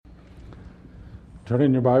Turn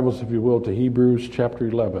in your Bibles, if you will, to Hebrews chapter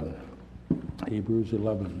 11. Hebrews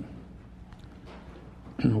 11.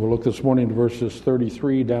 We'll look this morning at verses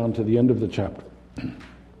 33 down to the end of the chapter.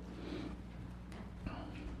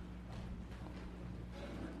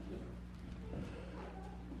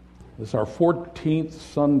 This is our 14th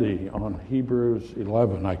Sunday on Hebrews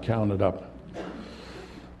 11. I counted up.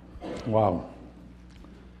 Wow.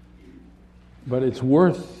 But it's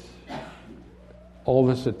worth all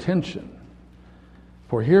this attention.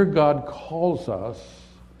 For here God calls us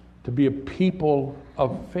to be a people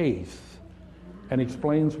of faith and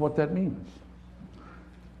explains what that means.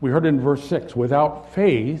 We heard in verse 6, without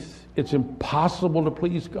faith, it's impossible to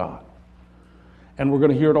please God. And we're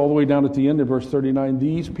going to hear it all the way down at the end of verse 39.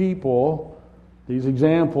 These people, these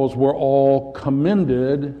examples, were all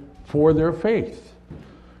commended for their faith.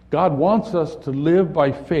 God wants us to live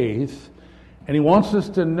by faith, and He wants us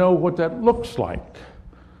to know what that looks like.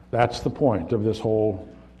 That's the point of this whole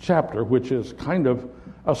chapter, which is kind of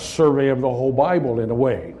a survey of the whole Bible in a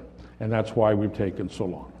way. And that's why we've taken so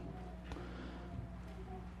long.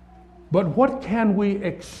 But what can we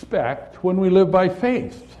expect when we live by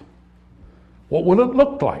faith? What will it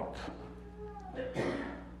look like?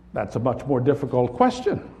 That's a much more difficult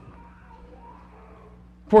question.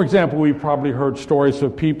 For example, we've probably heard stories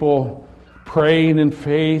of people praying in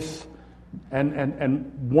faith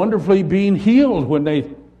and wonderfully being healed when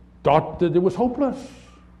they thought that it was hopeless.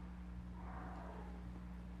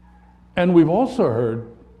 And we've also heard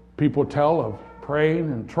people tell of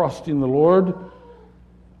praying and trusting the Lord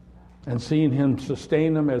and seeing Him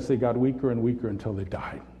sustain them as they got weaker and weaker until they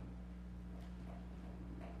died.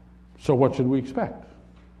 So what should we expect?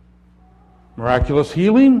 Miraculous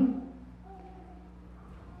healing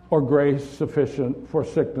or grace sufficient for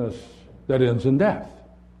sickness that ends in death?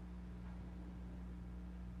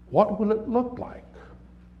 What will it look like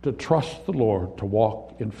to trust the Lord, to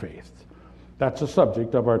walk in faith? That's the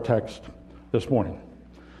subject of our text this morning.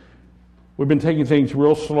 We've been taking things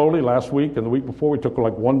real slowly. Last week and the week before we took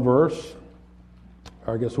like one verse.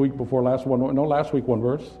 Or I guess the week before last week one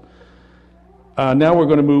verse. Now we're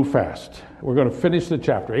going to move fast. We're going to finish the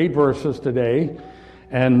chapter, 8 verses today.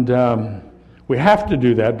 And we have to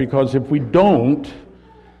do that because if we don't,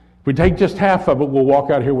 if we take just half of it, we'll walk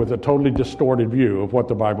out here with a totally distorted view of what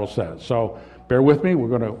the Bible says. So bear with me. We're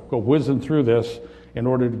going to go whizzing through this in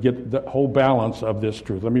order to get the whole balance of this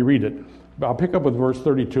truth. Let me read it. I'll pick up with verse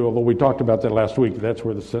 32, although we talked about that last week. That's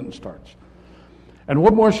where the sentence starts. And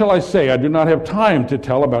what more shall I say? I do not have time to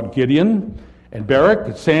tell about Gideon and Barak,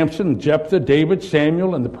 and Samson, and Jephthah, David,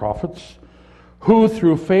 Samuel, and the prophets, who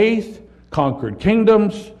through faith conquered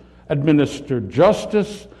kingdoms, administered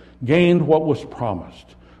justice, gained what was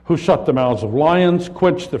promised, who shut the mouths of lions,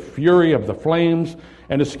 quenched the fury of the flames,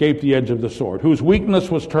 and escaped the edge of the sword, whose weakness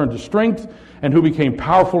was turned to strength, and who became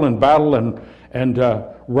powerful in battle and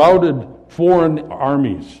routed foreign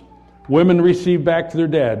armies. Women received back their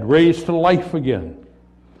dead, raised to life again.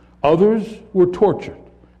 Others were tortured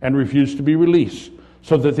and refused to be released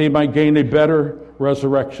so that they might gain a better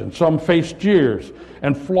resurrection. Some faced jeers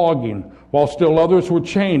and flogging, while still others were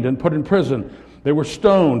chained and put in prison. They were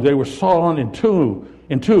stoned. They were sawn in two.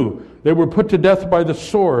 They were put to death by the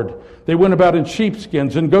sword. They went about in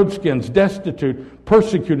sheepskins and goatskins, destitute,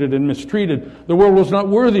 persecuted, and mistreated. The world was not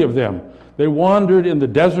worthy of them. They wandered in the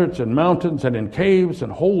deserts and mountains and in caves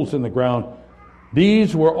and holes in the ground.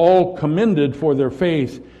 These were all commended for their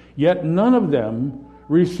faith, yet none of them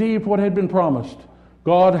received what had been promised.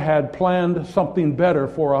 God had planned something better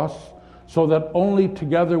for us, so that only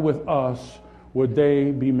together with us would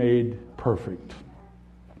they be made perfect.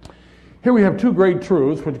 Here we have two great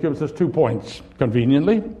truths, which gives us 2 points,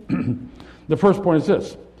 conveniently. The first point is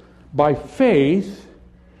this: by faith,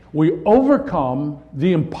 we overcome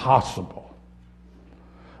the impossible.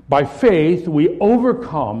 By faith, we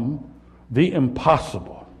overcome the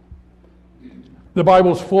impossible. The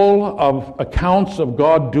Bible's full of accounts of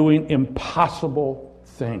God doing impossible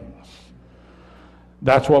things.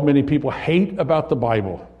 That's what many people hate about the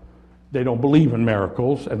Bible. They don't believe in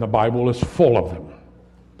miracles, and the Bible is full of them.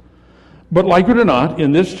 But like it or not,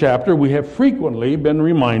 in this chapter, we have frequently been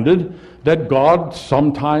reminded that God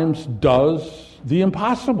sometimes does the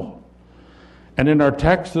impossible. And in our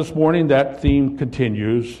text this morning, that theme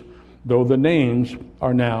continues, though the names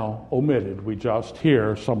are now omitted. We just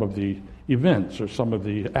hear some of the events or some of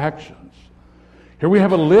the actions. Here we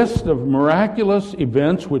have a list of miraculous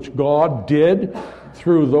events which God did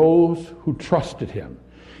through those who trusted Him.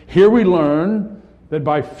 Here we learn that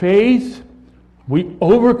by faith we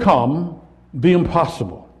overcome the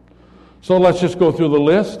impossible. So let's just go through the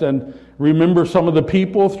list and remember some of the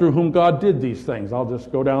people through whom God did these things. I'll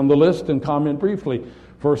just go down the list and comment briefly.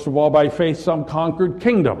 First of all, by faith, some conquered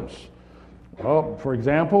kingdoms. Well, for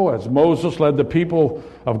example, as Moses led the people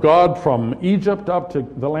of God from Egypt up to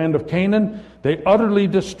the land of Canaan, they utterly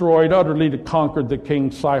conquered the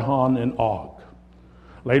king Sihon and Og.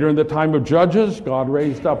 Later in the time of Judges, God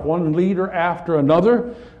raised up one leader after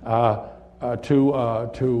another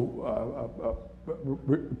to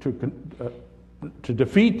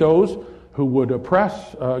defeat those who would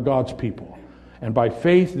oppress God's people. And by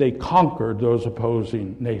faith, they conquered those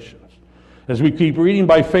opposing nations. As we keep reading,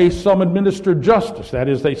 by faith, some administered justice. That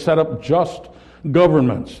is, they set up just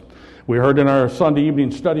governments. We heard in our Sunday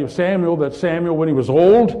evening study of Samuel that Samuel, when he was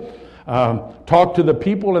old, talked to the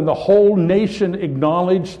people, and the whole nation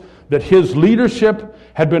acknowledged that his leadership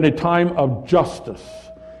had been a time of justice.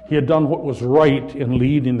 He had done what was right in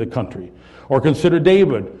leading the country. Or consider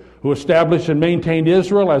David, who established and maintained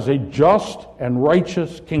Israel as a just and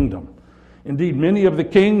righteous kingdom. Indeed, many of the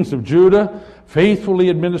kings of Judah faithfully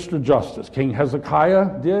administered justice. King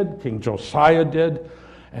Hezekiah did, King Josiah did,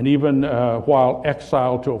 and even while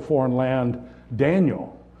exiled to a foreign land,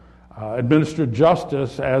 Daniel administered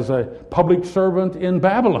justice as a public servant in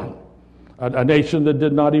Babylon, a nation that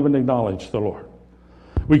did not even acknowledge the Lord.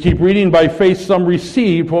 We keep reading, by faith some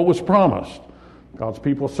received what was promised. God's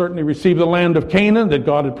people certainly received the land of Canaan that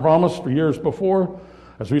God had promised for years before.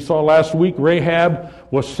 As we saw last week, Rahab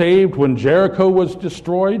was saved when Jericho was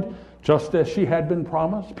destroyed, just as she had been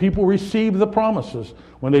promised. People received the promises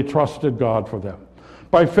when they trusted God for them.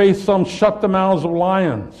 By faith, some shut the mouths of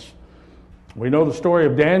lions. We know the story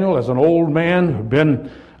of Daniel as an old man who'd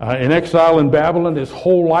been in exile in Babylon his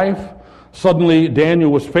whole life. Suddenly,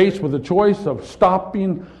 Daniel was faced with the choice of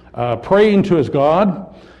stopping praying to his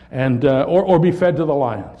God and or be fed to the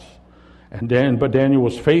lions. But Daniel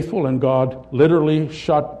was faithful, and God literally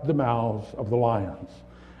shut the mouths of the lions,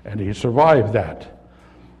 and he survived that.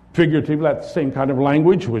 Figuratively, that same kind of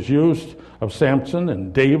language was used of Samson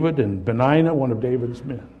and David and Benaiah, one of David's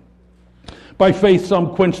men. By faith,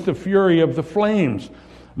 some quenched the fury of the flames.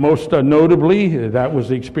 Most notably, that was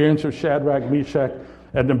the experience of Shadrach, Meshach,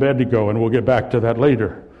 and Abednego, and we'll get back to that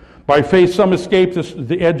later. By faith, some escaped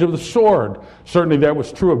the edge of the sword. Certainly that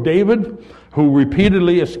was true of David, who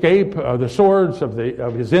repeatedly escaped the swords of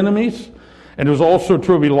his enemies. And it was also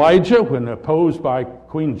true of Elijah when opposed by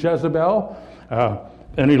Queen Jezebel,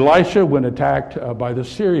 and Elisha when attacked by the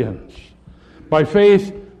Syrians. By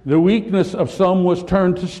faith, the weakness of some was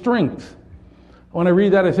turned to strength. When I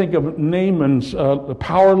read that, I think of Naaman's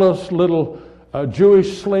powerless little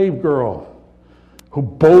Jewish slave girl who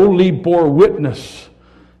boldly bore witness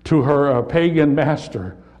to her pagan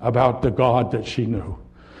master about the God that she knew.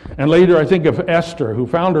 And later I think of Esther, who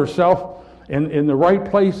found herself in the right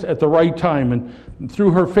place at the right time, and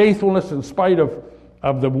through her faithfulness, in spite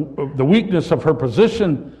of the weakness of her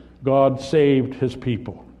position, God saved his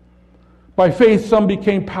people. By faith, some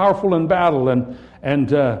became powerful in battle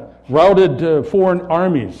and routed foreign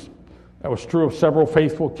armies. That was true of several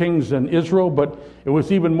faithful kings in Israel, but it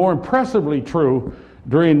was even more impressively true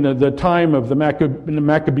during the time of the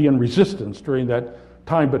Maccabean resistance, during that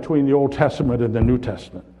time between the Old Testament and the New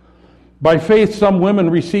Testament. By faith, some women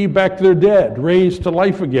received back their dead, raised to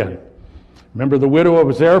life again. Remember the widow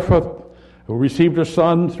of Zarephath, who received her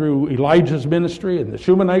son through Elijah's ministry, and the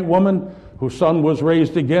Shunammite woman, whose son was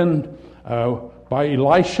raised again by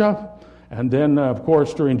Elisha. And then, of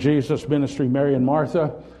course, during Jesus' ministry, Mary and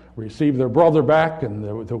Martha received their brother back,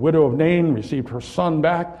 and the widow of Nain received her son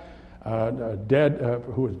back,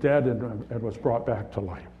 who was dead and was brought back to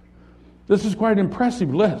life. This is quite an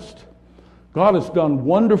impressive list. God has done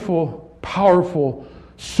wonderful, powerful,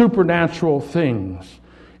 supernatural things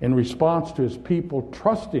in response to his people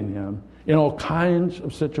trusting him in all kinds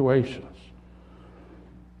of situations,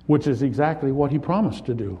 which is exactly what he promised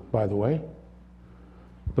to do, by the way.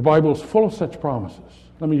 The Bible is full of such promises.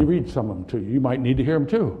 Let me read some of them to you. You might need to hear them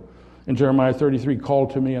too. In Jeremiah 33, call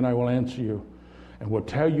to me and I will answer you, and will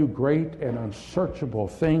tell you great and unsearchable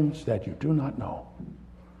things that you do not know.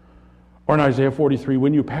 Or in Isaiah 43,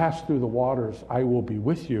 when you pass through the waters, I will be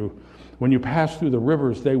with you. When you pass through the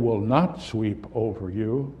rivers, they will not sweep over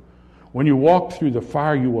you. When you walk through the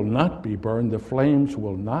fire, you will not be burned. The flames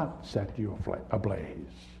will not set you ablaze.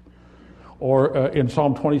 Or in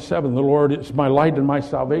Psalm 27, the Lord is my light and my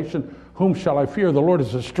salvation. Whom shall I fear? The Lord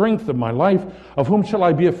is the strength of my life. Of whom shall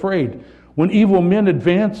I be afraid? When evil men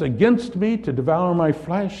advance against me to devour my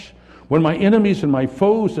flesh, when my enemies and my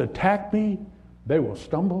foes attack me, they will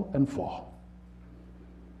stumble and fall.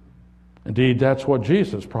 Indeed, that's what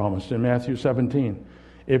Jesus promised in Matthew 17.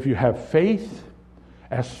 If you have faith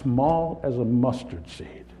as small as a mustard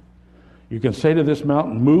seed, You can say to this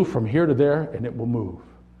mountain, move from here to there, and it will move.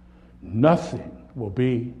 Nothing will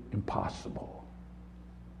be impossible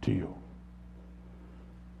to you.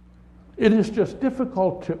 It is just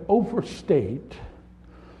difficult to overstate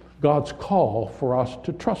God's call for us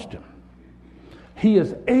to trust Him. He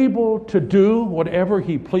is able to do whatever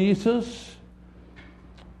He pleases,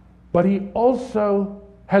 but He also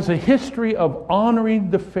has a history of honoring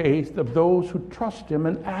the faith of those who trust Him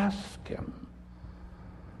and ask Him.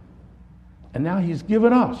 And now He's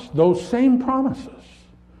given us those same promises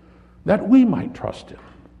that we might trust Him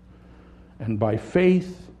and by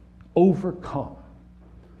faith overcome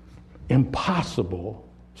impossible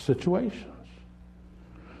situations.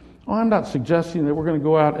 Oh, I'm not suggesting that we're going to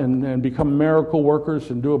go out and become miracle workers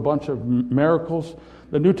and do a bunch of miracles.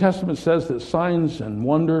 The New Testament says that signs and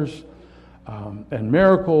wonders and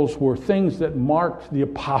miracles were things that marked the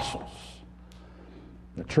apostles.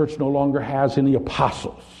 The church no longer has any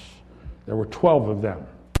apostles. There were 12 of them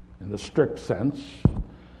in the strict sense.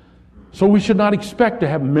 So we should not expect to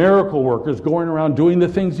have miracle workers going around doing the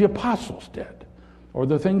things the apostles did or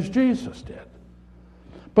the things Jesus did.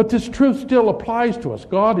 But this truth still applies to us.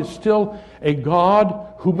 God is still a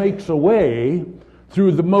God who makes a way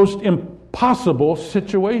through the most impossible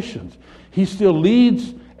situations. He still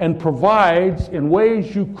leads and provides in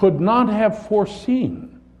ways you could not have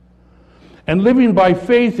foreseen. And living by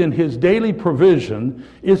faith in His daily provision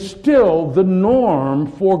is still the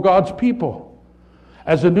norm for God's people.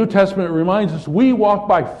 As the New Testament reminds us, we walk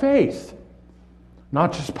by faith,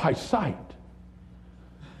 not just by sight.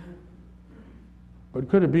 But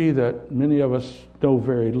could it be that many of us know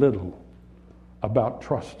very little about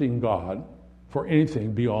trusting God for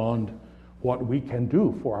anything beyond what we can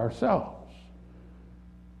do for ourselves?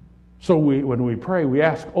 So when we pray, we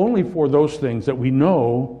ask only for those things that we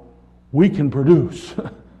know we can produce.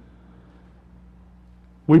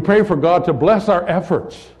 We pray for God to bless our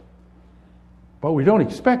efforts, but we don't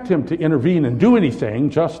expect Him to intervene and do anything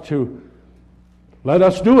just to let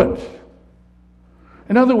us do it.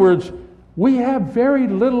 In other words, we have very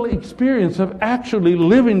little experience of actually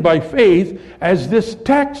living by faith as this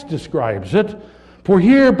text describes it. For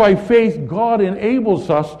here, by faith, God enables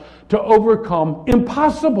us to overcome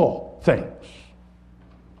impossible things.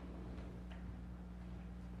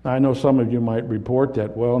 I know some of you might report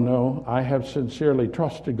that, well, no, I have sincerely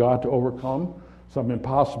trusted God to overcome some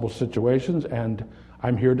impossible situations, and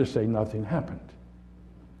I'm here to say nothing happened.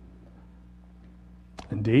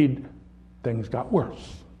 Indeed, things got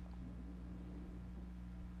worse.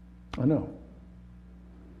 I know.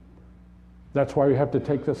 That's why we have to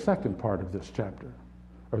take the second part of this chapter,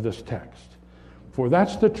 or this text. For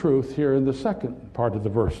that's the truth here in the second part of the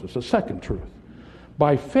verses, the second truth.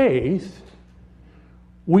 By faith,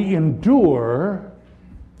 we endure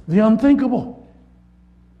the unthinkable.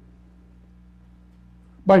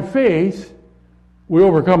 By faith, we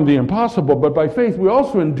overcome the impossible, but by faith, we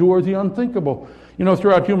also endure the unthinkable. You know,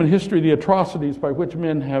 throughout human history, the atrocities by which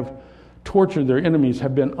men have tortured their enemies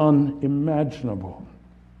have been unimaginable.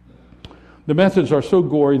 The methods are so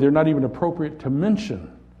gory, they're not even appropriate to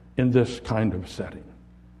mention in this kind of setting.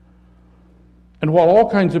 And while all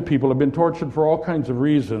kinds of people have been tortured for all kinds of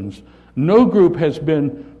reasons, no group has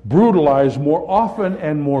been brutalized more often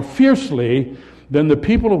and more fiercely than the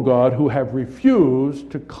people of God who have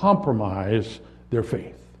refused to compromise their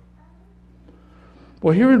faith.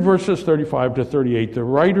 Well, here in verses 35 to 38, the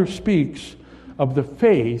writer speaks of the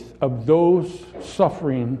faith of those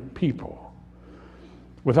suffering people,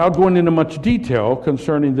 without going into much detail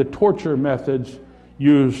concerning the torture methods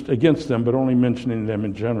used against them, but only mentioning them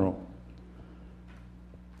in general.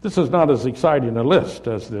 This is not as exciting a list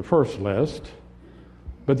as the first list,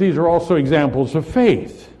 but these are also examples of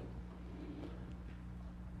faith.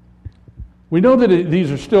 We know that these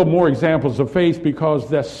are still more examples of faith because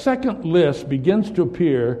the second list begins to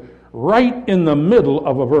appear right in the middle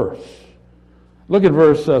of a verse. Look at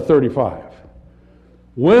verse 35.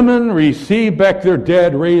 Women received back their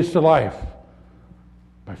dead raised to life.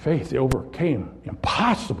 By faith, they overcame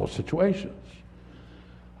impossible situations.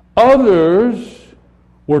 Others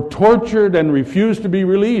were tortured and refused to be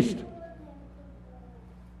released.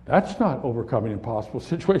 That's not overcoming impossible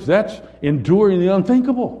situations. That's enduring the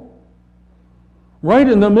unthinkable. Right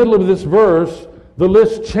in the middle of this verse, the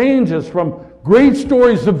list changes from great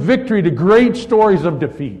stories of victory to great stories of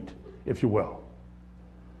defeat, if you will.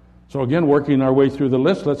 So again, working our way through the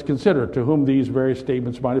list, let's consider to whom these various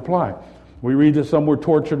statements might apply. We read that some were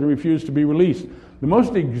tortured and refused to be released. The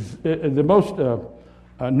most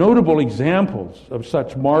notable examples of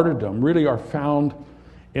such martyrdom really are found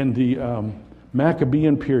in the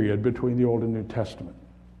Maccabean period between the Old and New Testament.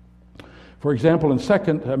 For example, in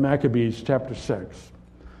 2 Maccabees chapter 6,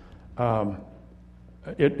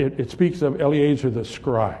 it speaks of Eleazar the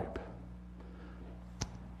scribe.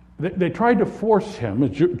 They tried to force him, a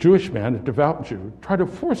Jewish man, a devout Jew, tried to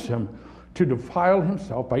force him to defile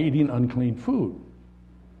himself by eating unclean food.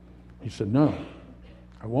 He said, no,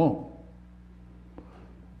 I won't.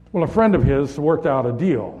 Well, a friend of his worked out a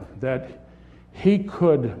deal that he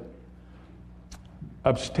could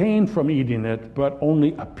abstain from eating it, but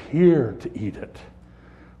only appear to eat it,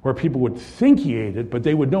 where people would think he ate it, but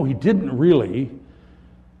they would know he didn't really,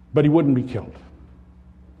 but he wouldn't be killed.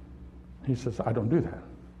 He says, I don't do that.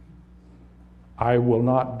 I will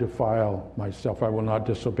not defile myself. I will not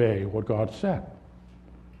disobey what God said.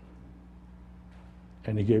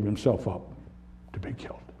 And he gave himself up to be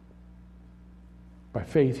killed. By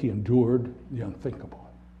faith, he endured the unthinkable.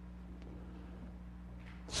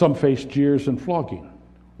 Some faced jeers and flogging,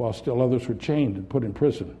 while still others were chained and put in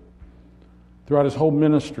prison. Throughout his whole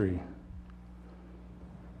ministry,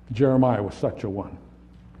 Jeremiah was such a one.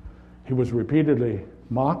 He was repeatedly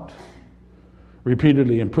mocked,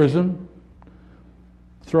 repeatedly imprisoned,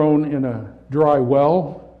 thrown in a dry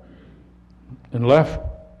well, and left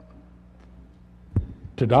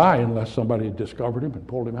to die unless somebody had discovered him and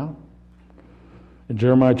pulled him out. In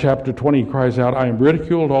Jeremiah chapter 20, he cries out, I am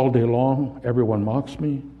ridiculed all day long. Everyone mocks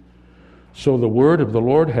me. So the word of the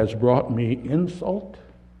Lord has brought me insult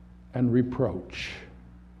and reproach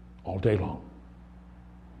all day long.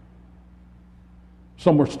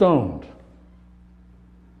 Some were stoned.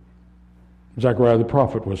 Zechariah the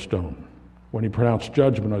prophet was stoned when he pronounced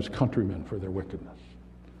judgment on his countrymen for their wickedness.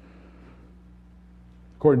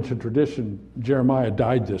 According to tradition, Jeremiah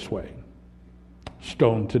died this way,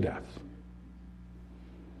 stoned to death.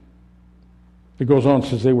 It goes on,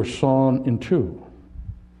 says they were sawn in two.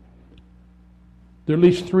 There are at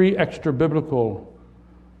least 3 extra biblical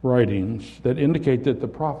writings that indicate that the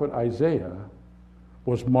prophet Isaiah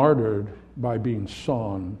was martyred by being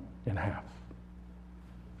sawn in half.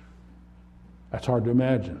 That's hard to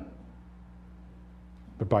imagine.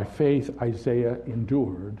 But by faith, Isaiah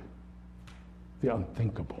endured the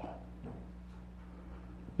unthinkable.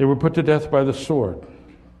 They were put to death by the sword.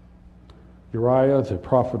 Uriah, the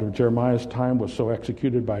prophet of Jeremiah's time, was so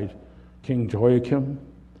executed by King Jehoiakim.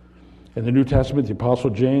 In the New Testament, the Apostle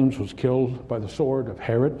James was killed by the sword of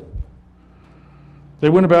Herod. They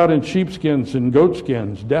went about in sheepskins and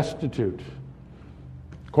goatskins, destitute.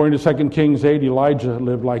 According to 2 Kings 8, Elijah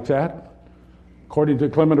lived like that. According to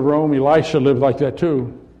Clement of Rome, Elisha lived like that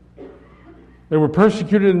too. They were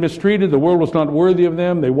persecuted and mistreated. The world was not worthy of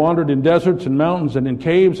them. They wandered in deserts and mountains and in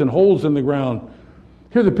caves and holes in the ground.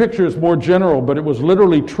 Here the picture is more general, but it was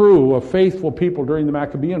literally true of faithful people during the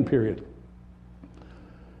Maccabean period.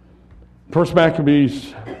 1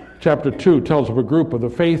 Maccabees chapter 2 tells of a group of the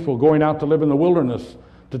faithful going out to live in the wilderness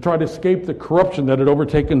to try to escape the corruption that had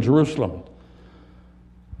overtaken Jerusalem.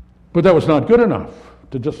 But that was not good enough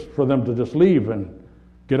for them to just leave and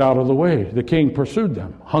get out of the way. The king pursued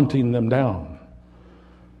them, hunting them down.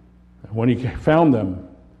 And when he found them,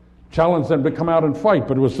 challenged them to come out and fight,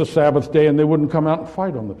 but it was the Sabbath day and they wouldn't come out and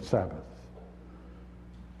fight on the Sabbath.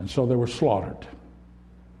 And so they were slaughtered.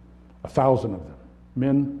 1,000 of them.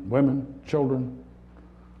 Men, women, children,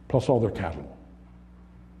 plus all their cattle.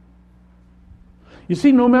 You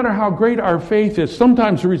see, no matter how great our faith is,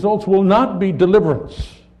 sometimes the results will not be deliverance.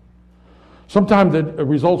 Sometimes the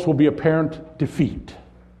results will be apparent defeat.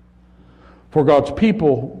 For God's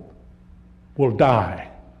people will die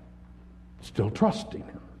still trusting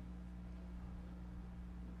Him.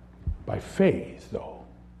 By faith, though,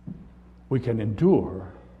 we can endure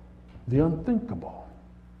the unthinkable.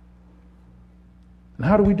 And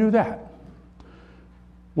how do we do that?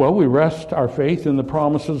 Well, we rest our faith in the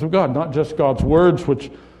promises of God, not just God's words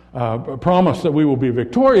which promise that we will be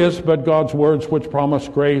victorious, but God's words which promise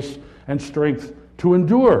grace and strength to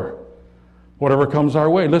endure whatever comes our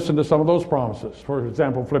way. Listen to some of those promises. For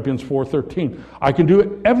example, Philippians 4:13. I can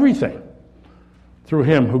do everything through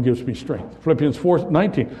Him who gives me strength. Philippians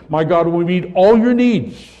 4:19. My God will meet all your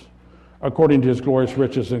needs according to His glorious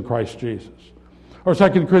riches in Christ Jesus. Or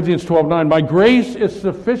 2 Corinthians 12:9. My grace is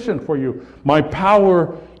sufficient for you. My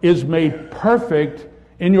power is made perfect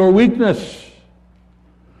in your weakness.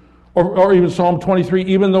 Or even Psalm 23,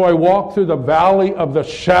 even though I walk through the valley of the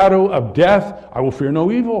shadow of death, I will fear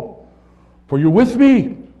no evil. For you're with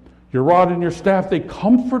me. Your rod and your staff, they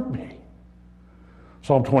comfort me.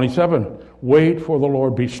 Psalm 27, wait for the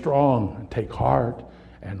Lord, be strong, and take heart,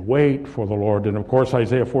 and wait for the Lord. And of course,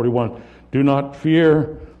 Isaiah 41, do not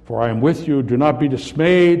fear, for I am with you. Do not be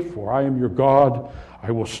dismayed, for I am your God.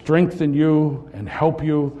 I will strengthen you and help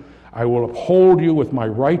you. I will uphold you with my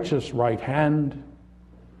righteous right hand.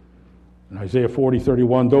 In Isaiah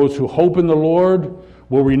 40:31, those who hope in the Lord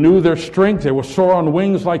will renew their strength. They will soar on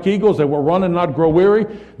wings like eagles. They will run and not grow weary.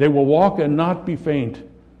 They will walk and not be faint.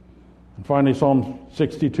 And finally, Psalm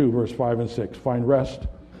 62, verse 5 and 6. Find rest,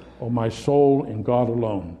 O my soul, in God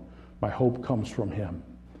alone. My hope comes from him.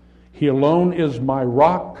 He alone is my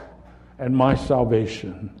rock and my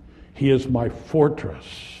salvation. He is my fortress.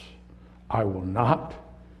 I will not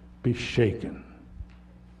be shaken.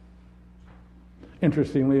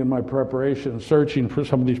 Interestingly, in my preparation, searching for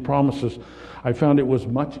some of these promises, I found it was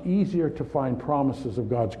much easier to find promises of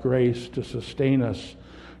God's grace to sustain us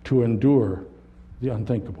to endure the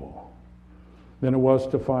unthinkable than it was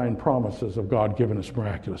to find promises of God giving us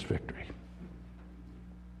miraculous victory.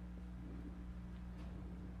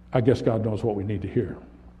 I guess God knows what we need to hear.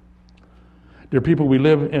 Dear people, we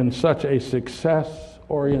live in such a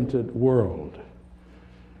success-oriented world.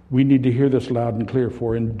 We need to hear this loud and clear,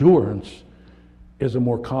 for endurance is a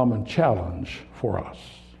more common challenge for us.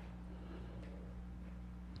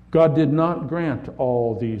 God did not grant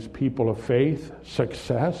all these people of faith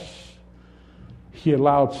success. He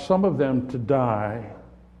allowed some of them to die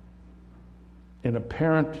in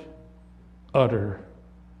apparent, utter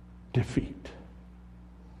defeat,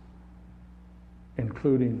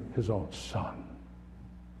 including his own son.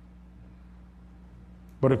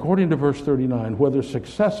 But according to verse 39, whether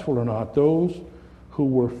successful or not, those who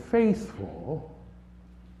were faithful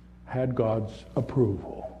had God's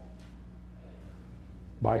approval.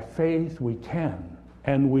 By faith we can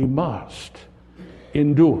and we must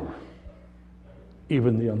endure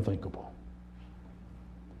even the unthinkable.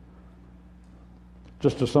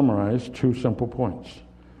 Just to summarize, 2 simple points.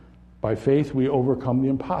 By faith we overcome the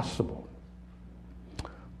impossible.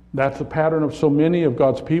 That's the pattern of so many of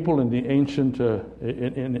God's people in the ancient,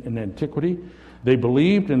 in antiquity. They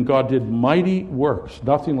believed and God did mighty works,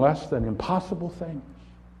 nothing less than impossible things.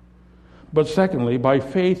 But secondly, by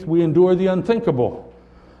faith we endure the unthinkable.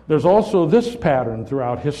 There's also this pattern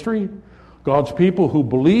throughout history. God's people who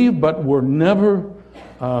believed but were never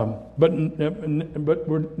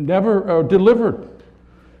delivered.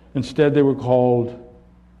 Instead, they were called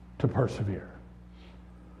to persevere.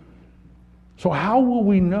 So how will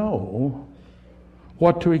we know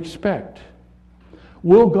what to expect?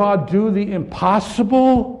 Will God do the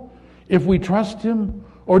impossible if we trust him?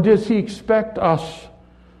 Or does he expect us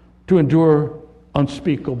to endure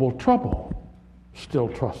unspeakable trouble, still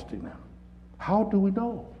trusting him? How do we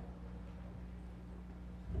know?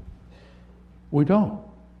 We don't.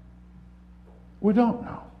 We don't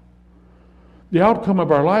know. The outcome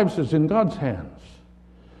of our lives is in God's hands.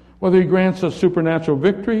 Whether he grants us supernatural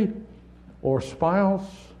victory or smiles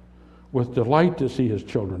with delight to see his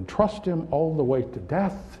children trust him all the way to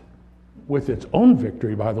death, with its own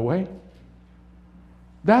victory, by the way,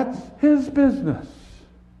 that's his business.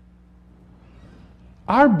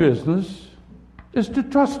 Our business is to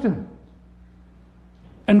trust him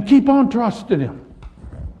and keep on trusting him.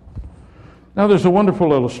 Now, there's a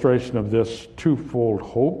wonderful illustration of this twofold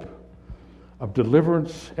hope of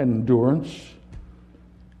deliverance and endurance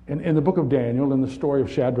in the book of Daniel, in the story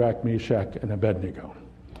of Shadrach, Meshach, and Abednego.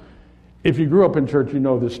 If you grew up in church, you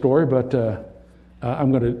know this story, but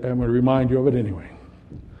I'm going to remind you of it anyway.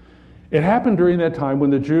 It happened during that time when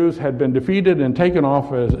the Jews had been defeated and taken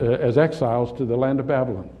off as exiles to the land of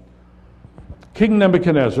Babylon. King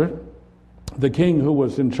Nebuchadnezzar, the king who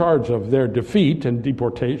was in charge of their defeat and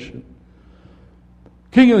deportation,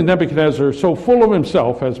 King Nebuchadnezzar, so full of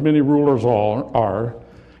himself, as many rulers are,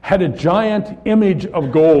 had a giant image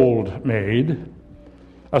of gold made,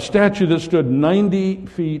 a statue that stood 90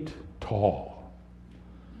 feet tall.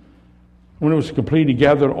 When it was complete, he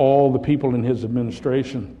gathered all the people in his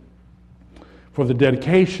administration for the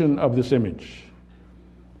dedication of this image,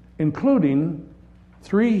 including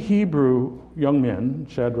 3 Hebrew young men,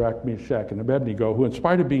 Shadrach, Meshach, and Abednego, who in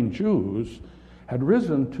spite of being Jews, had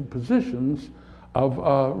risen to positions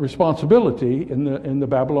of responsibility in the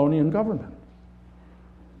Babylonian government.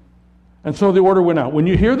 And so the order went out. When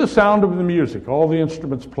you hear the sound of the music, all the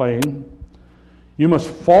instruments playing, you must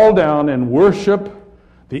fall down and worship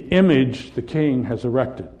the image the king has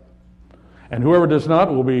erected. And whoever does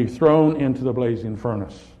not will be thrown into the blazing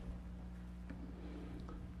furnace.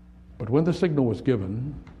 But when the signal was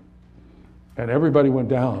given and everybody went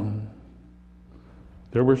down,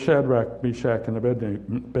 there were Shadrach, Meshach, and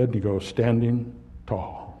Abednego standing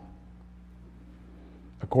tall.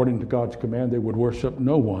 According to God's command, they would worship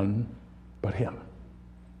no one but him.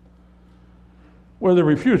 Well, the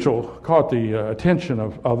refusal caught the attention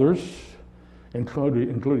of others,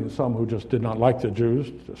 including some who just did not like the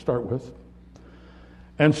Jews to start with.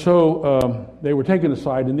 And so they were taken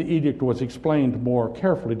aside, and the edict was explained more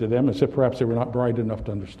carefully to them, as if perhaps they were not bright enough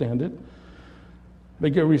to understand it. They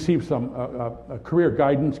received some career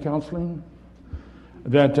guidance counseling,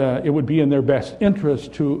 that it would be in their best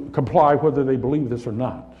interest to comply whether they believe this or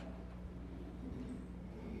not.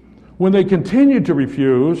 When they continued to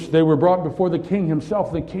refuse, they were brought before the king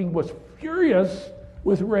himself. The king was furious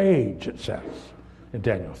with rage, it says in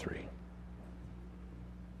Daniel 3.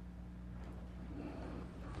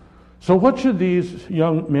 So what should these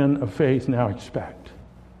young men of faith now expect?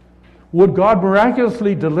 Would God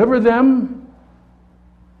miraculously deliver them,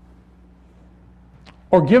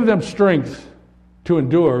 or give them strength to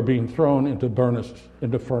endure being thrown into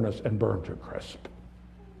furnace and burned to a crisp?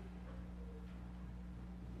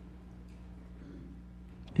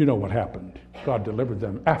 You know what happened. God delivered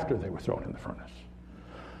them after they were thrown in the furnace.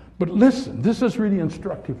 But listen, this is really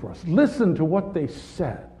instructive for us. Listen to what they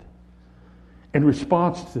said in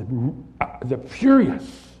response to the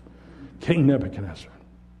furious King Nebuchadnezzar.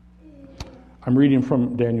 I'm reading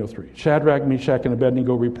from Daniel 3. Shadrach, Meshach, and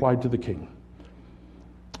Abednego replied to the king,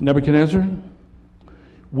 Nebuchadnezzar,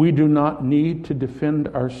 we do not need to defend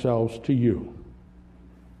ourselves to you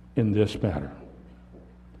in this matter.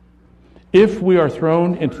 If we are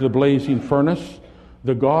thrown into the blazing furnace,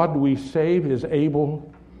 the God we serve is able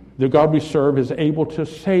to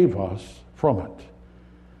save us from it,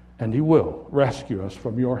 and he will rescue us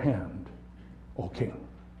from your hand, O king.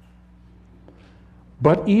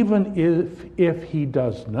 But even if he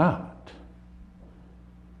does not,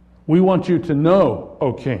 we want you to know,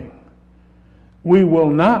 O king, we will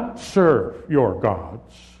not serve your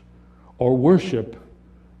gods or worship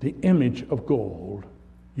the image of gold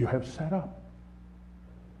you have set up.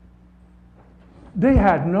 They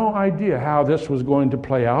had no idea how this was going to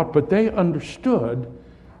play out, but they understood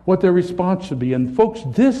what their response should be. And folks,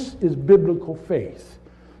 this is biblical faith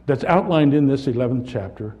that's outlined in this 11th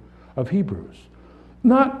chapter of Hebrews.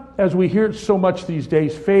 Not, as we hear it so much these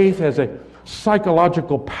days, faith as a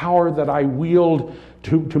psychological power that I wield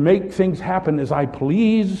to make things happen as I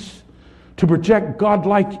please, to project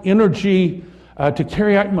godlike energy to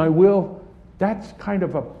carry out my will. That's kind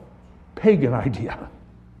of a pagan idea.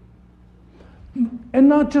 And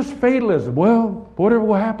not just fatalism. Well, whatever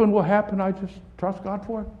will happen. I just trust God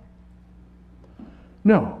for it.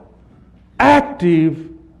 No.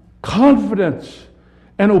 Active confidence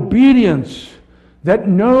and obedience that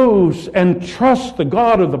knows and trusts the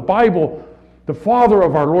God of the Bible, the Father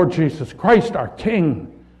of our Lord Jesus Christ, our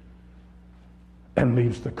King, and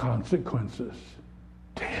leaves the consequences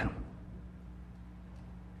to him.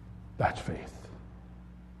 That's faith.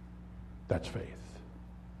 That's faith.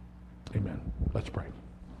 Amen. Let's pray.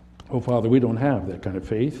 Oh, Father, we don't have that kind of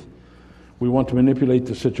faith. We want to manipulate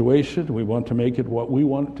the situation. We want to make it what we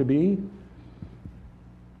want it to be.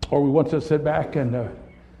 Or we want to sit back and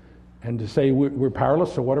to say we're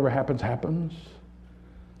powerless, so whatever happens, happens.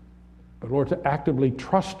 But Lord, to actively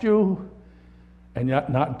trust you and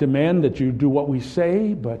not demand that you do what we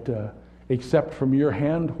say, but accept from your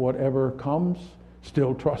hand whatever comes,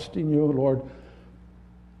 still trusting you, Lord.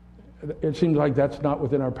 It seems like that's not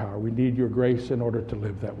within our power. We need your grace in order to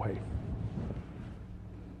live that way.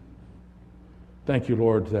 Thank you,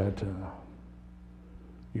 Lord, that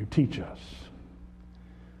you teach us.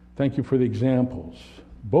 Thank you for the examples,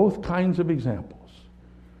 both kinds of examples.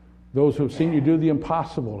 Those who have seen you do the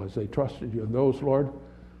impossible as they trusted you, and those, Lord,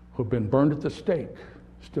 who have been burned at the stake,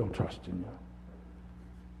 still trusting you.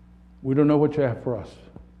 We don't know what you have for us,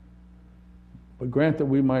 but grant that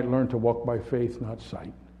we might learn to walk by faith, not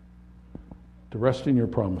sight, to rest in your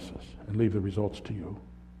promises and leave the results to you.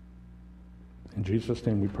 In Jesus'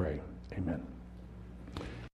 name we pray. Amen.